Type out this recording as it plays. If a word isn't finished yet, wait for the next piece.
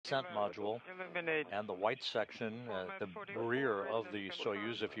descent module, and the white section, the rear of the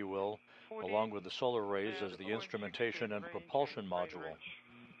Soyuz, if you will, along with the solar arrays as the instrumentation and propulsion module.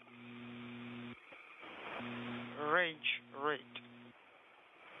 Range rate.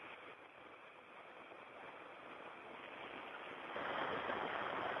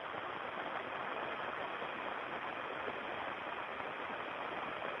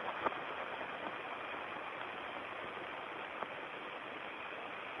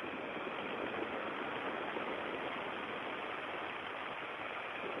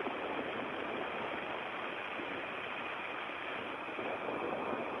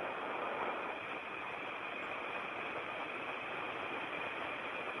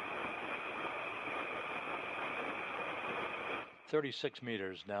 "36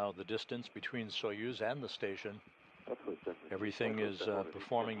 meters now, the distance between Soyuz and the station. Everything is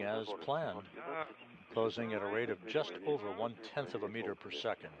performing as planned, closing at a rate of just over 1/10 of a meter per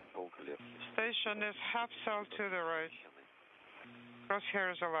second. Station is half cell to the right.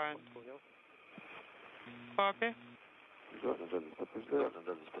 Crosshairs aligned. Copy.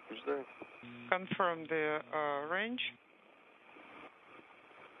 Confirm the range.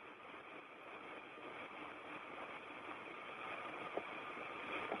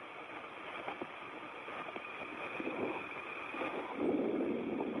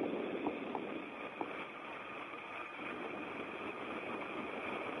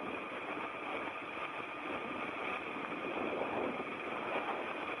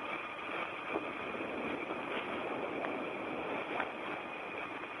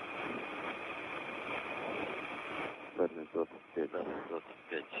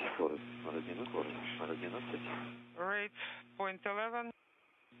 Rate 0.11,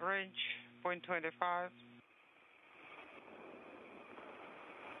 range 0.25.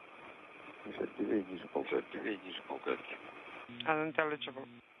 Unintelligible.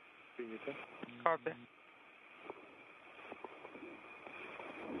 Copy.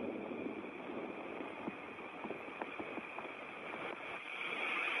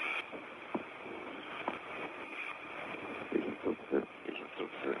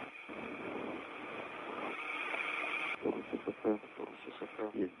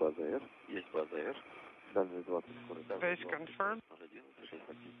 Base confirmed.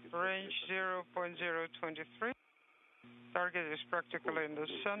 Range 0.023. Target is practically in the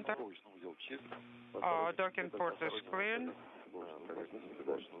center. Docking port is clear.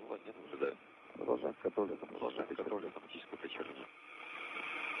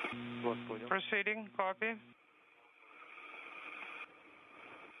 Proceeding. Copy.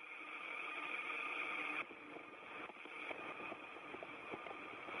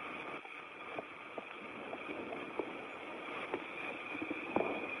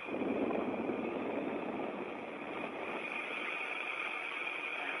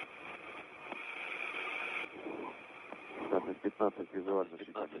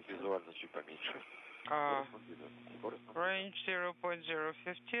 Range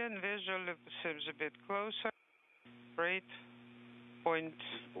 0.015. Visually seems a bit closer. Rate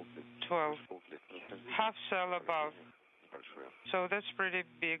 0.12. Half cell above. So that's pretty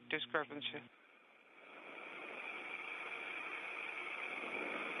big discrepancy.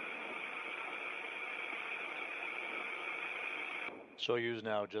 Soyuz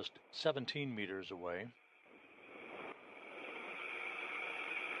now just 17 meters away.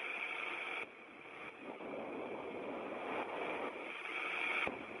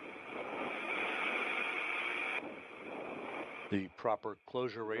 The proper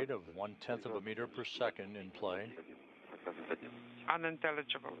closure rate of 1/10 of a meter per second in play.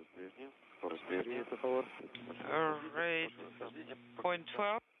 Unintelligible. Rate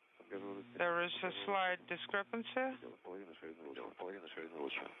 0.12. There is a slight discrepancy.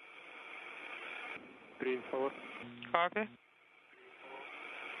 Copy.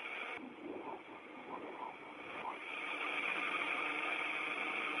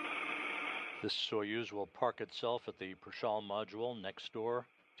 This Soyuz will park itself at the Prashal module next door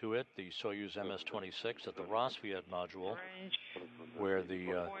to it, the Soyuz MS-26 at the Rosviet module, where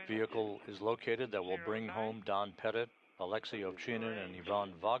the vehicle is located that will bring home Don Pettit, Alexey Ovchinin, and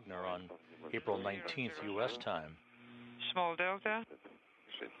Ivan Wagner on April 19th U.S. time. Small delta.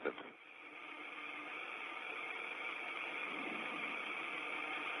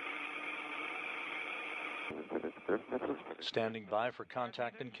 Standing by for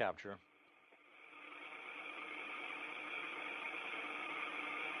contact and capture.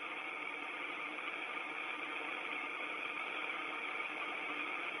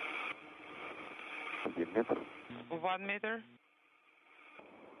 $1 meter.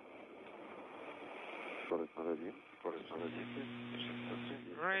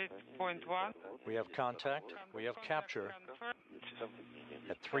 Rate point one. We have contact. We have capture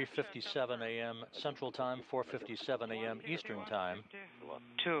at 3:57 a.m. Central Time, 4:57 a.m. Eastern Time.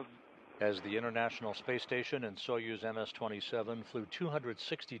 2. As the International Space Station and Soyuz MS-27 flew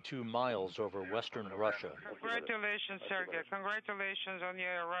 262 miles over western Russia. Congratulations, Sergey. Congratulations on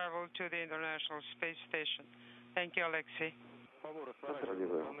your arrival to the International Space Station. Thank you, Alexey.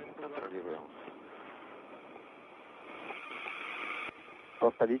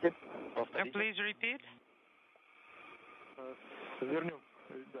 Please repeat.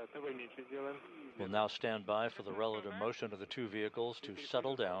 We'll now stand by for the relative motion of the two vehicles to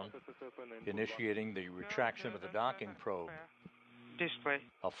settle down, initiating the retraction of the docking probe. Display.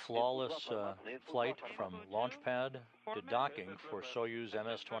 A flawless flight from launch pad to docking for Soyuz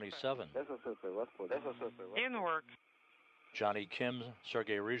MS-27. In work. Jonny Kim,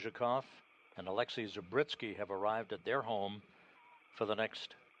 Sergey Ryzhikov, and Alexey Zubritsky have arrived at their home for the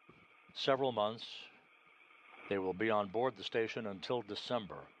next several months. They will be on board the station until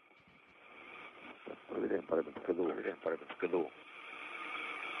December.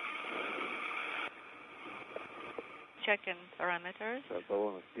 Check-in parameters.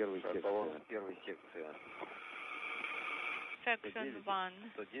 Section 1.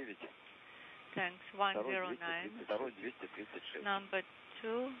 Thanks, 109. Number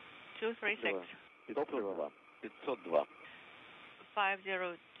 236.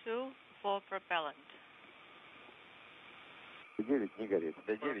 502 for propellant.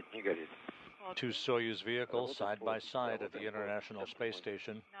 Two Soyuz vehicles side by side at the International Space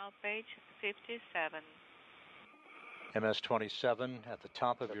Station. Now page 57. MS-27 at the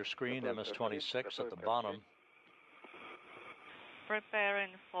top of your screen, MS-26 at the bottom.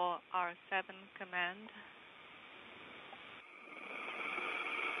 Preparing for R7 command.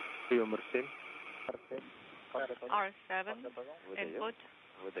 R7 input.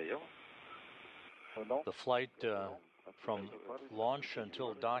 The flight from launch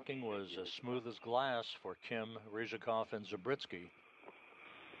until docking was as smooth as glass for Kim, Ryzhikov, and Zubritsky.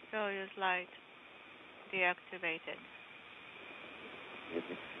 Soyuz light deactivated.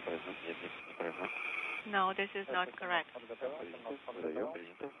 No, this is not correct.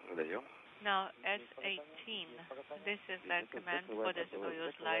 Now S18. This is the command for the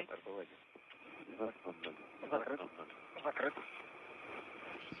Soyuz light.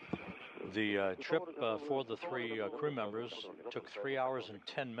 The trip for the three crew members took 3 hours and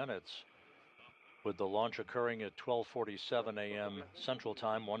 10 minutes, with the launch occurring at 12:47 a.m. Central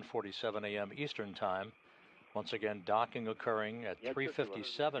Time, 1:47 a.m. Eastern Time. Once again, docking occurring at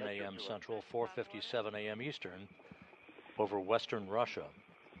 3:57 a.m. Central, 4:57 a.m. Eastern, over western Russia.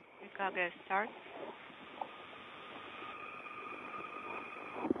 Chicago start.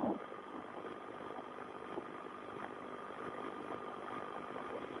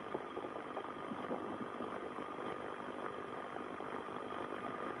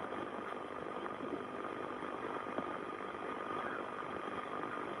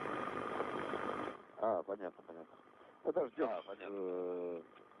 Понятно. Это ждем.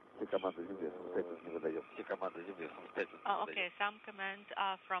 Все команды Земли самостоятельно не выдаем. Все команды Земли самостоятельно не выдаем. Okay, some commands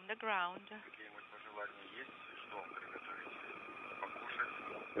are from the ground. Какие-нибудь пожелания есть? Что вам приготовить? Покушать?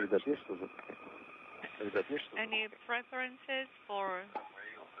 Ребят, есть что-то? Any preferences for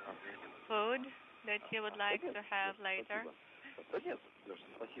food that you would like to have later? Да нет, Леша,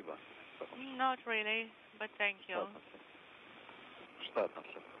 спасибо. Not really, but thank you. Штатно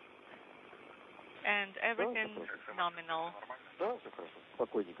все. And everything nominal. Да, все хорошо.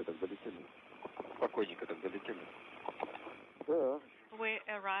 Спокойненько так долетели. Да. We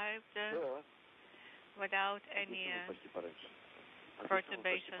arrived without any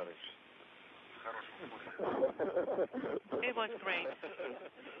perturbation. It was great.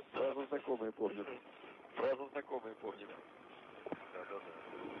 Сразу знакомые помнят.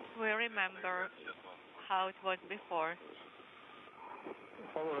 We remember how it was before.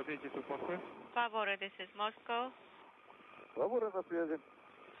 Favore, this is Moscow. Фаворы на связи.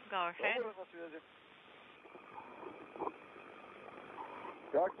 Go ahead.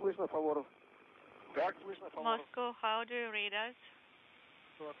 Как слышно, Фаворов? Moscow, how do you read us?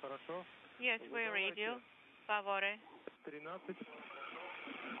 Yes, we read you. Favore.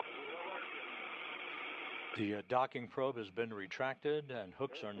 The docking probe has been retracted and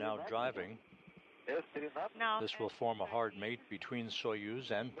hooks are now driving. Now This will form a hard mate between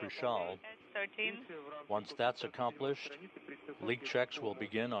Soyuz and Prishal. S13. Once that's accomplished, leak checks will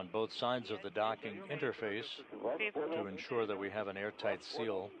begin on both sides of the docking interface to ensure that we have an airtight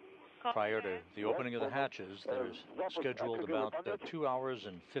seal prior to the opening of the hatches that is scheduled about 2 hours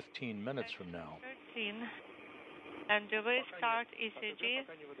and 15 minutes from now. S13. And do we start ECG?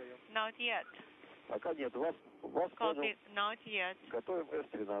 Not yet. Пока нет. Вас Copy. Not yet. Готовим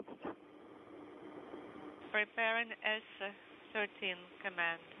S-13. Preparing S13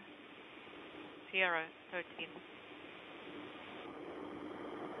 command. Sierra 13.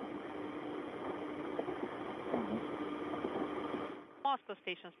 Moscow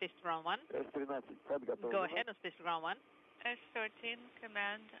station, space to ground 1. S-13 подготовлено. Go ahead on space to ground 1. S13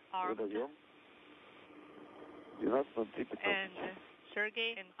 command armed. Выдаем. 12:03. And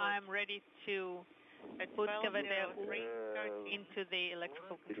Sergey, I'm ready to put Cavalier into the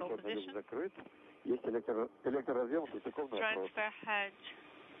electrical control position. Закрыт. Есть электроразъем, стыковный опрос. Transfer hatch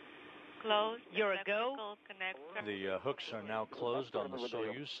closed. You're a go. Electrical connector. The hooks are now closed on the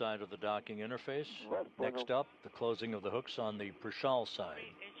Soyuz side of the docking interface. Next up, the closing of the hooks on the Prishal side.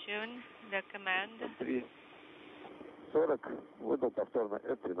 Tune the command. 3:40. Выдал повторно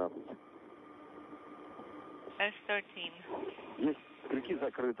S-13. S13. Есть крюки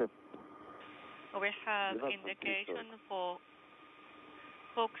закрыты. We have indication for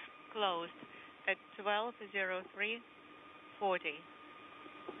hooks closed at 12:03:40.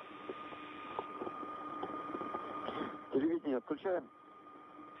 Телевидение отключаем.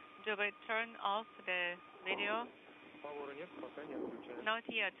 Do we turn off the video? Not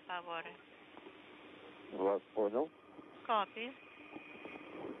yet, favor. Вас понял. Copy.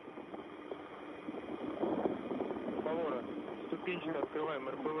 Favor, ступенчато открываем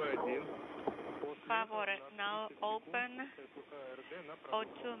РПВ-1. Favor, now open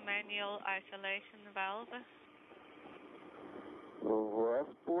O2 manual isolation valve. Вас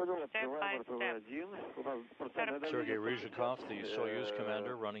понял. Step by Открываем step. РПВ-1. У нас профессиональная Sergey Ryzhikov, the Soyuz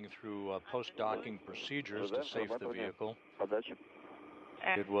commander, running through post-docking procedures to safe the vehicle. подача.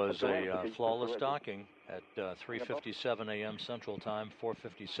 It was a flawless docking at 3:57 a.m. Central Time,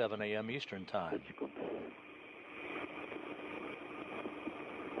 4:57 a.m. Eastern Time.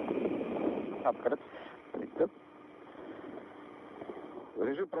 Открыт. 30.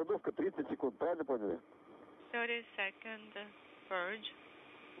 Режим продувка 30 секунд. Правильно поняли? 30-second purge.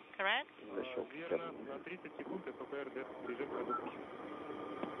 Correct? Верно, на 30 секунд это ПРД, режим продукции.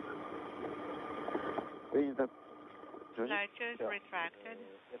 Принято. Latches retracted.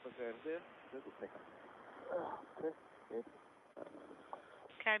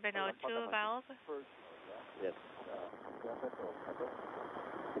 Cabin O2 valve. Нет.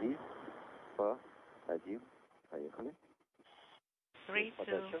 3, 2, 1. Поехали. 3,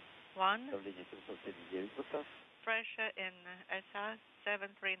 2, 1. Давление 779 высота. Pressure in SR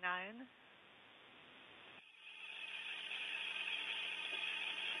 739.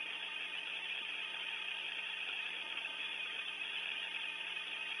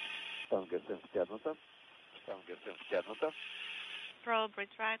 Штанга СМ втянута. Штанга СМ втянута. Probe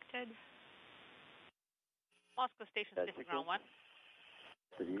retracted. Moscow station, space to ground 1.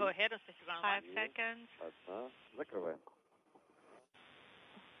 3, Go ahead on space to ground 5 1. seconds. 1. Закрываем.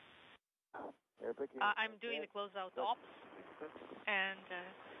 I'm doing the closeout ops. And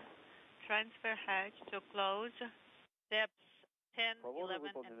transfer hatch to close. Steps 10, 11,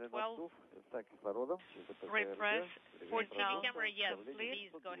 and 12. Repress. For TV Now, camera, yes, please.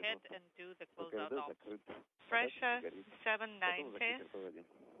 please go ahead and do the closeout ops. Pressure 790.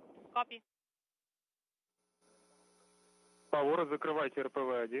 Copy. Favor, закрывайте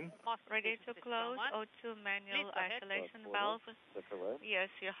РПВ-1. Moscow Ready station, to space to ground close 1. O2 manual Please go ahead. isolation valve. Yes,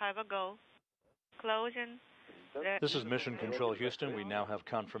 you have a go. Closing. This is Mission Control Houston. We now have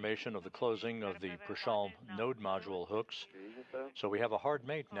confirmation of the closing of the Prishal node module hooks. So we have a hard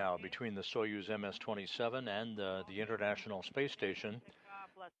mate now between the Soyuz MS-27 and the International Space Station.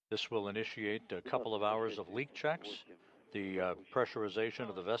 This will initiate a couple of hours of leak checks, the pressurization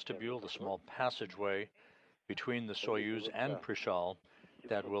of the vestibule, the small passageway between the Soyuz and Prishal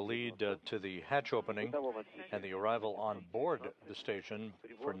that will lead to the hatch opening and the arrival on board the station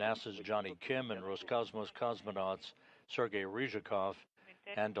for NASA's Jonny Kim and Roscosmos cosmonauts Sergey Ryzhikov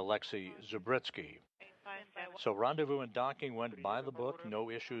and Alexey Zubritsky. So rendezvous and docking went by the book,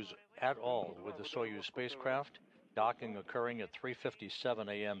 no issues at all with the Soyuz spacecraft. Docking occurring at 3:57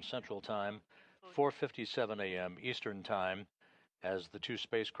 a.m. Central Time, 4:57 a.m. Eastern Time, as the two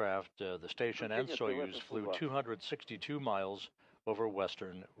spacecraft, the station and Soyuz, flew 262 miles over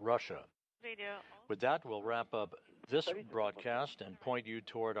western Russia. With that, we'll wrap up this broadcast and point you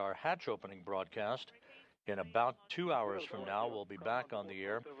toward our hatch opening broadcast. In about 2 hours from now, we'll be back on the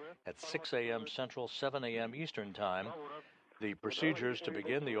air at 6 a.m. Central, 7 a.m. Eastern Time. The procedures to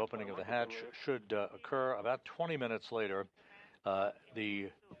begin the opening of the hatch should occur about 20 minutes later.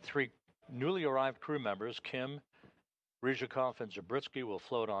 The three newly arrived crew members, Kim, Ryzhikov and Zubritsky will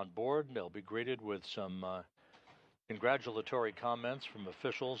float on board. They'll be greeted with some congratulatory comments from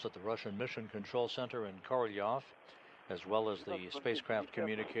officials at the Russian Mission Control Center in Korolyov, as well as the spacecraft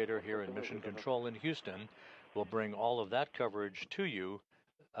communicator here in Mission Control in Houston. We'll bring all of that coverage to you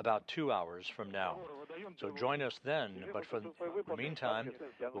about 2 hours from now. So join us then, but for the meantime,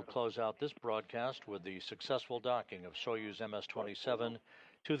 we'll close out this broadcast with the successful docking of Soyuz MS-27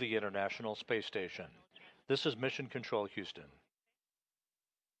 to the International Space Station. This is Mission Control Houston.